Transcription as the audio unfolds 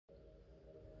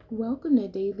Welcome to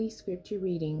Daily Scripture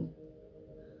Reading.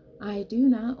 I do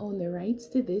not own the rights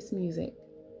to this music.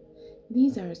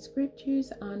 These are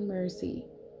scriptures on mercy.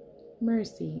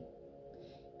 Mercy.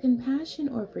 Compassion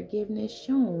or forgiveness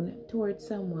shown towards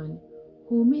someone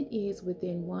whom it is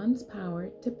within one's power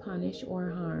to punish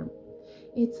or harm.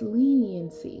 It's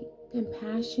leniency,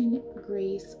 compassion,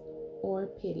 grace, or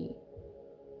pity.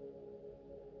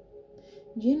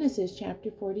 Genesis chapter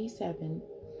 47.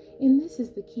 And this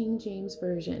is the King James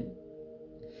Version.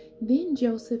 Then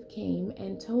Joseph came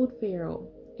and told Pharaoh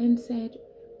and said,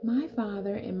 My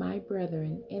father and my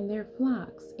brethren and their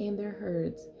flocks and their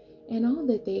herds and all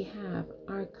that they have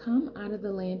are come out of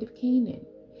the land of Canaan.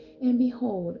 And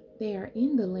behold, they are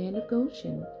in the land of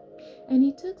Goshen. And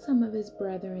he took some of his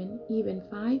brethren, even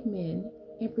 5 men,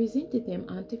 and presented them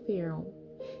unto Pharaoh.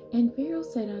 And Pharaoh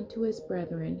said unto his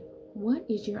brethren, What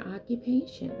is your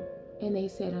occupation? And they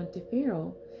said unto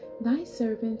Pharaoh, Thy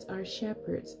servants are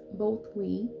shepherds, both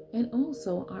we and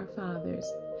also our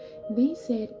fathers. They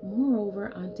said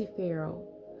moreover unto Pharaoh,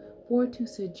 For to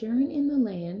sojourn in the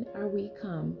land are we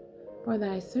come, for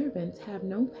thy servants have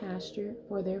no pasture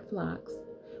for their flocks,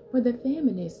 for the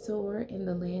famine is sore in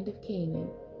the land of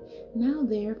Canaan. Now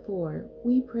therefore,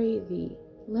 we pray thee,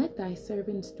 let thy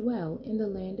servants dwell in the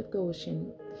land of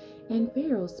Goshen. And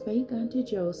Pharaoh spake unto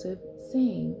Joseph,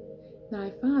 saying, Thy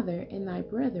father and thy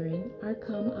brethren are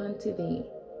come unto thee.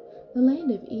 The land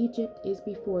of Egypt is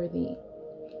before thee.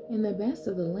 In the best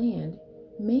of the land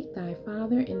make thy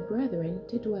father and brethren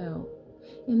to dwell.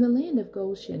 In the land of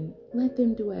Goshen let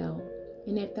them dwell.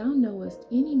 And if thou knowest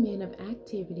any men of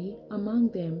activity among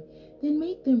them, then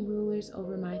make them rulers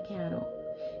over my cattle.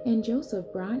 And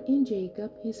Joseph brought in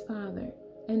Jacob his father,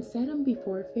 and set him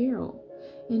before Pharaoh.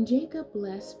 And Jacob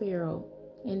blessed Pharaoh.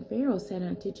 And Pharaoh said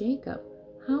unto Jacob,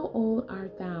 How old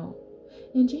art thou?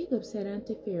 And Jacob said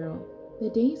unto Pharaoh,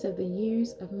 The days of the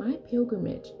years of my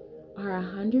pilgrimage are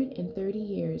 130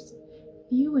 years.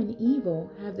 Few and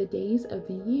evil have the days of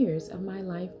the years of my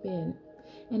life been,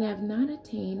 and have not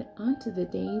attained unto the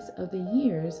days of the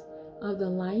years of the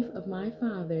life of my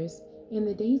fathers in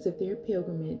the days of their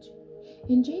pilgrimage.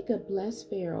 And Jacob blessed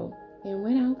Pharaoh, and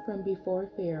went out from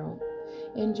before Pharaoh.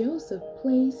 And Joseph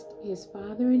placed his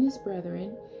father and his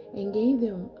brethren, and gave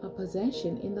them a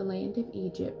possession in the land of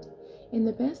Egypt, in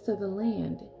the best of the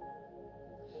land,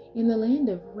 in the land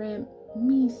of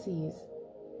Rameses,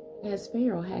 as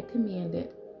Pharaoh had commanded.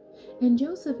 And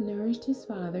Joseph nourished his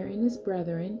father and his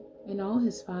brethren, and all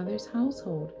his father's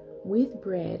household, with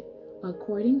bread,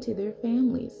 according to their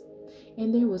families.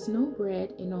 And there was no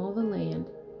bread in all the land,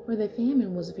 for the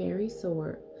famine was very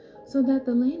sore, so that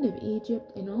the land of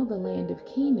Egypt and all the land of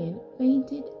Canaan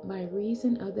fainted by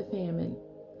reason of the famine.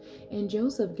 And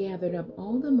Joseph gathered up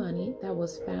all the money that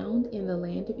was found in the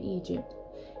land of Egypt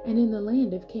and in the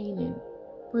land of Canaan,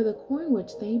 for the corn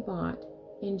which they bought.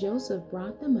 And Joseph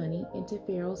brought the money into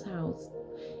Pharaoh's house.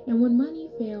 And when money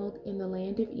failed in the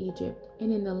land of Egypt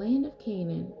and in the land of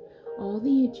Canaan, all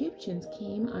the Egyptians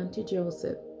came unto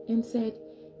Joseph and said,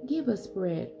 Give us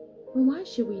bread, for why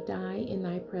should we die in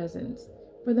thy presence?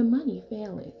 For the money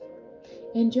faileth.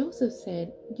 And Joseph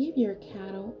said, Give your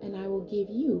cattle, and I will give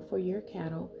you for your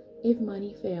cattle, if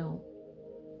money fail.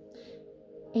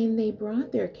 And they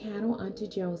brought their cattle unto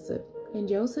Joseph. And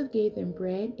Joseph gave them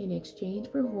bread in exchange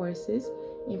for horses,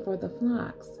 and for the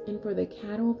flocks, and for the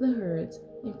cattle of the herds,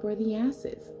 and for the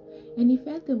asses. And he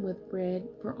fed them with bread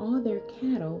for all their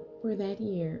cattle for that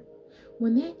year.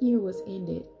 When that year was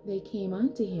ended, they came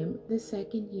unto him the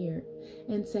second year,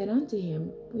 and said unto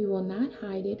him, We will not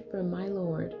hide it from my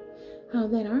lord, how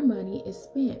that our money is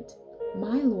spent.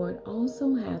 My lord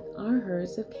also hath our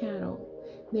herds of cattle.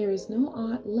 There is no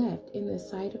aught left in the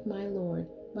sight of my lord,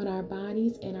 but our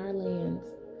bodies and our lands.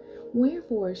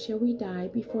 Wherefore shall we die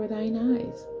before thine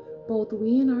eyes, both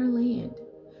we and our land?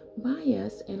 Buy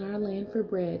us and our land for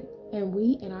bread, and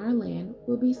we and our land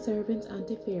will be servants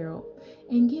unto Pharaoh,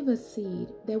 and give us seed,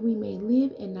 that we may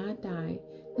live and not die,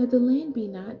 that the land be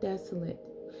not desolate.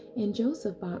 And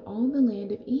Joseph bought all the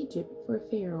land of Egypt for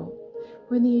Pharaoh,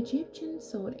 for the Egyptians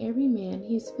sold every man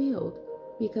his field,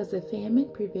 because the famine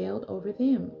prevailed over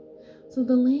them. So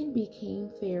the land became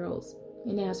Pharaoh's.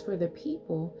 And as for the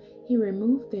people, he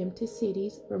removed them to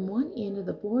cities from one end of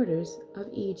the borders of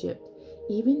Egypt,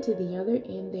 even to the other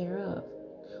end thereof.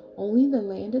 Only the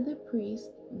land of the priest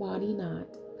bought he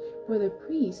not, for the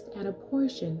priest had a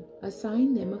portion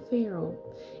assigned them of Pharaoh,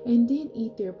 and did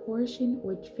eat their portion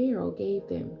which Pharaoh gave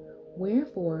them.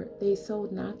 Wherefore they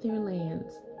sold not their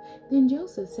lands. Then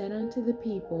Joseph said unto the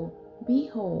people,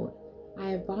 Behold,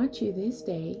 I have bought you this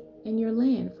day and your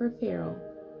land for Pharaoh.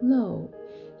 Lo,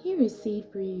 here is seed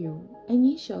for you, and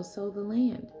ye shall sow the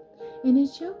land. And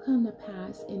it shall come to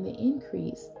pass in the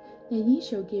increase that ye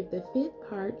shall give the fifth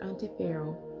part unto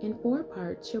Pharaoh, and 4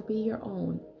 parts shall be your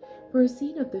own, for a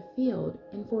seed of the field,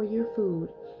 and for your food,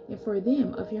 and for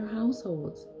them of your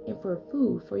households, and for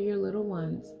food for your little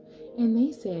ones. And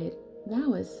they said,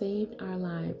 Thou hast saved our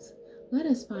lives. Let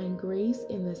us find grace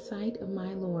in the sight of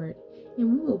my Lord,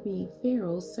 and we will be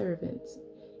Pharaoh's servants.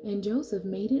 And Joseph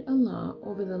made it a law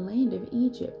over the land of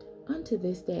Egypt unto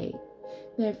this day,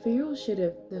 that Pharaoh should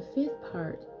have the 5th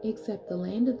part, except the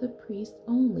land of the priests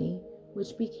only,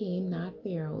 which became not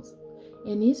Pharaoh's.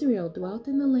 And Israel dwelt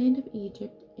in the land of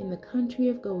Egypt, in the country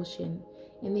of Goshen,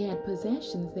 and they had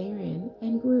possessions therein,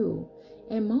 and grew,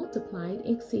 and multiplied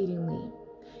exceedingly.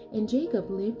 And Jacob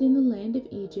lived in the land of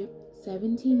Egypt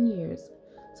 17 years.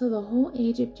 So the whole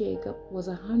age of Jacob was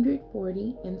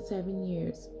 147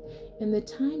 years. And the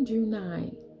time drew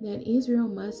nigh that Israel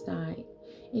must die.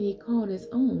 And he called his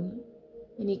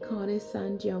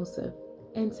son Joseph,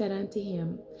 and said unto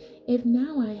him, If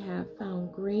now I have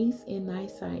found grace in thy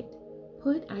sight,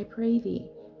 put, I pray thee,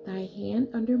 thy hand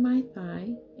under my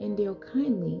thigh, and deal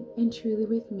kindly and truly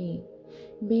with me.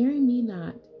 Bury me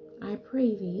not, I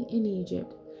pray thee, in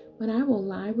Egypt, but I will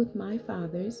lie with my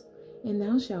fathers, and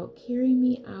thou shalt carry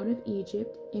me out of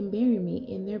Egypt, and bury me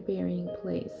in their burying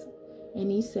place. And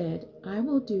he said, I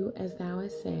will do as thou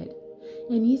hast said.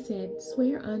 And he said,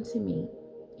 Swear unto me.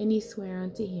 And he sware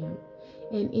unto him.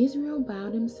 And Israel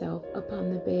bowed himself upon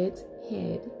the bed's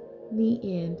head. The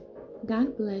end.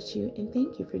 God bless you, and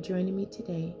thank you for joining me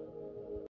today.